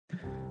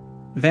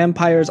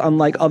Vampires,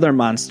 unlike other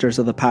monsters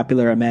of the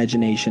popular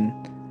imagination,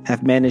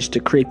 have managed to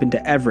creep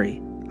into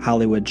every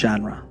Hollywood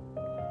genre.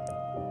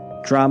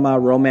 Drama,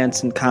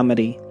 romance, and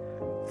comedy,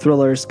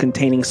 thrillers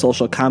containing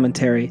social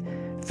commentary,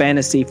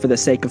 fantasy for the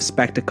sake of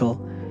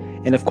spectacle,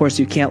 and of course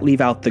you can't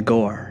leave out the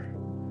gore.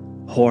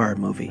 Horror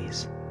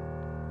movies.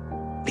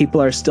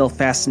 People are still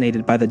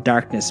fascinated by the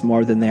darkness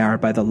more than they are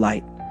by the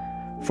light,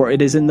 for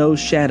it is in those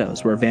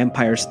shadows where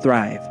vampires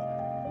thrive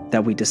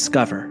that we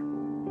discover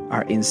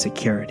our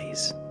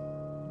insecurities.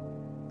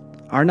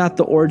 Are not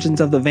the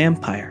origins of the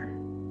vampire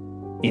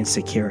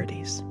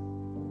insecurities?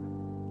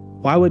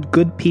 Why would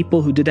good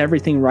people who did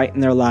everything right in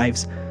their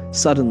lives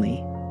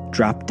suddenly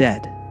drop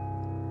dead?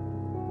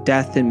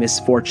 Death and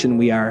misfortune,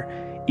 we are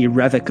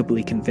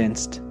irrevocably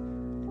convinced,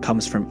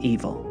 comes from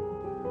evil.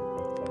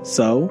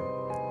 So,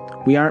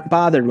 we aren't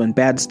bothered when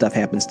bad stuff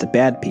happens to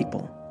bad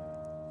people.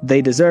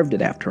 They deserved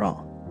it after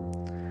all.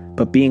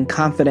 But being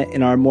confident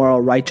in our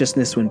moral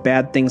righteousness when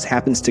bad things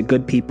happen to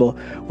good people,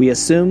 we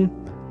assume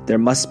there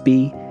must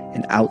be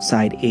an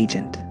outside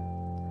agent.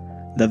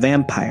 The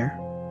vampire,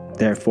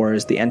 therefore,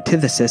 is the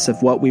antithesis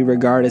of what we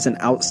regard as an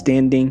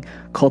outstanding,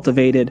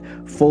 cultivated,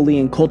 fully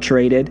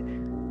enculturated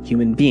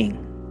human being.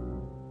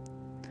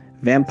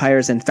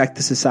 Vampires infect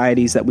the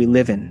societies that we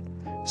live in,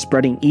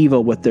 spreading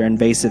evil with their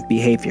invasive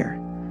behavior.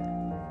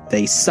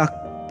 They suck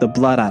the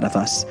blood out of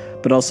us,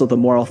 but also the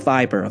moral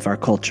fiber of our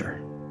culture.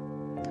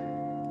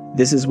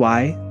 This is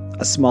why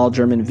a small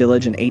German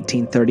village in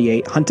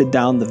 1838 hunted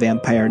down the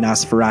vampire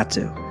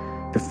Nosferatu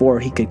before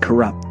he could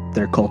corrupt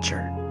their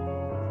culture.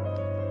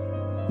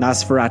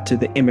 Nosferatu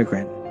the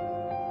immigrant,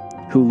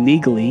 who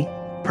legally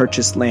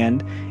purchased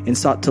land and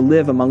sought to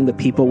live among the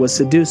people, was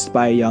seduced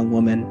by a young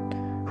woman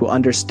who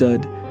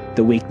understood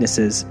the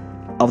weaknesses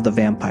of the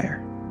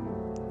vampire.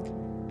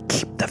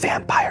 Keep the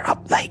vampire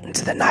up late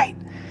into the night,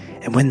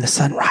 and when the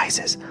sun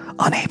rises,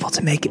 unable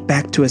to make it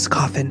back to his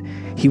coffin,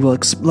 he will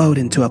explode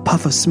into a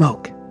puff of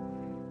smoke.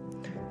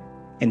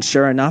 And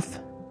sure enough,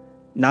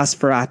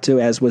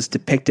 Nosferatu, as was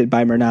depicted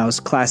by Murnau's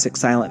classic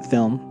silent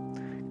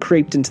film,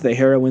 creeped into the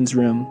heroine's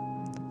room,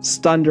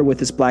 stunned her with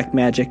his black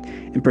magic,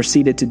 and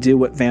proceeded to do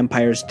what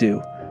vampires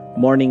do.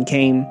 Morning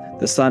came,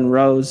 the sun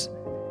rose,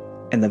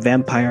 and the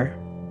vampire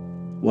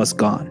was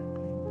gone.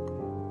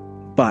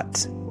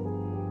 But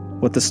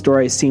what the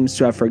story seems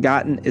to have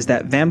forgotten is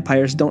that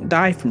vampires don't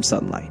die from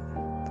sunlight.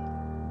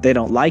 They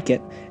don't like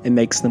it, it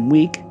makes them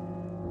weak,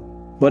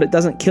 but it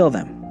doesn't kill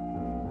them.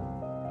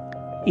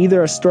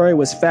 Either a story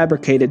was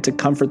fabricated to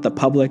comfort the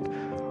public,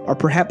 or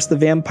perhaps the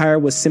vampire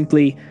was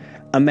simply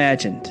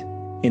imagined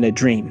in a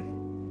dream.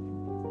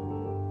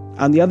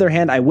 On the other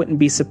hand, I wouldn't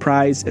be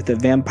surprised if the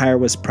vampire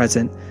was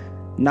present,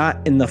 not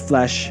in the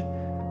flesh,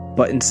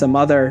 but in some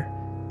other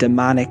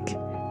demonic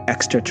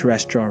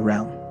extraterrestrial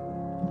realm.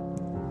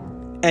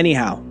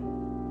 Anyhow,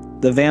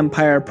 the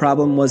vampire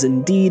problem was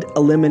indeed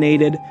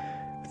eliminated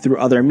through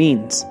other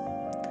means.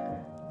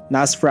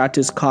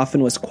 Nosferatu's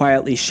coffin was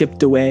quietly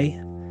shipped away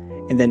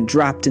and then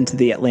dropped into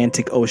the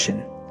Atlantic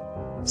Ocean,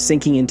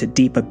 sinking into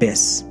deep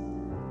abyss,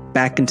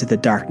 back into the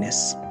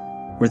darkness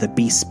where the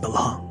beast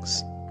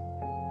belongs.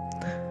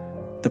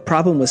 The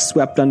problem was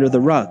swept under the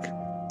rug,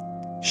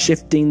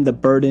 shifting the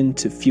burden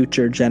to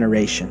future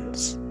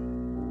generations.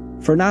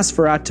 For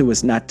Nosferatu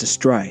was not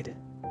destroyed.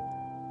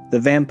 The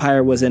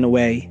vampire was, in a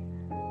way,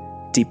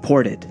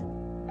 deported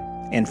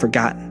and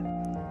forgotten,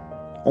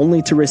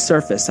 only to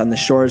resurface on the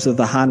shores of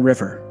the Han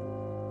River,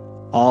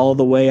 all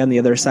the way on the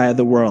other side of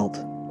the world,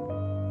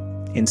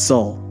 in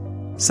Seoul,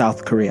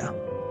 South Korea.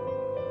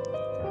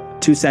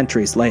 2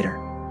 centuries later.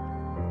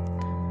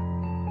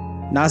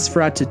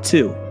 Nosferatu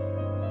 2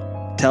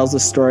 tells the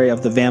story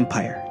of the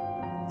vampire,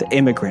 the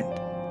immigrant,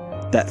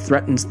 that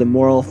threatens the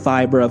moral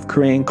fiber of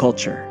Korean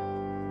culture,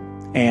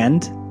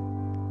 and,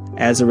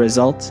 as a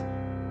result,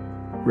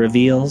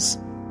 reveals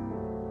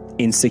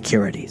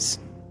insecurities.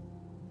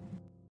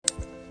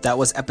 That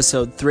was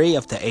episode 3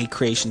 of the A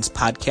Creations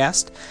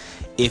podcast.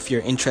 If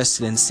you're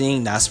interested in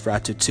seeing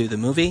Nosferatu 2 the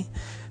movie,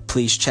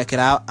 please check it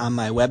out on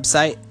my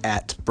website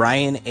at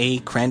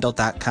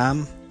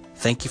brianacrandall.com.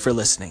 Thank you for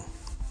listening.